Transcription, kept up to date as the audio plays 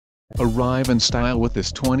Arrive in style with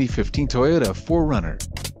this 2015 Toyota 4Runner.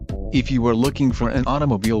 If you are looking for an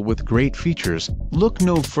automobile with great features, look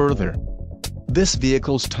no further. This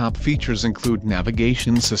vehicle's top features include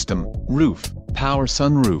navigation system, roof, power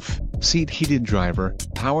sunroof, seat heated driver,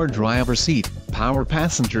 power driver seat, power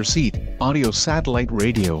passenger seat, audio satellite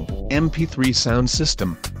radio, MP3 sound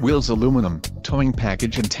system, wheels aluminum, towing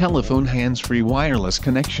package and telephone hands-free wireless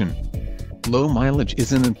connection. Low mileage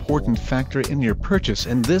is an important factor in your purchase,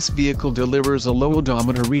 and this vehicle delivers a low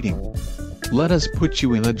odometer reading. Let us put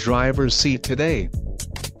you in the driver's seat today.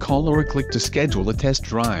 Call or click to schedule a test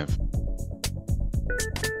drive.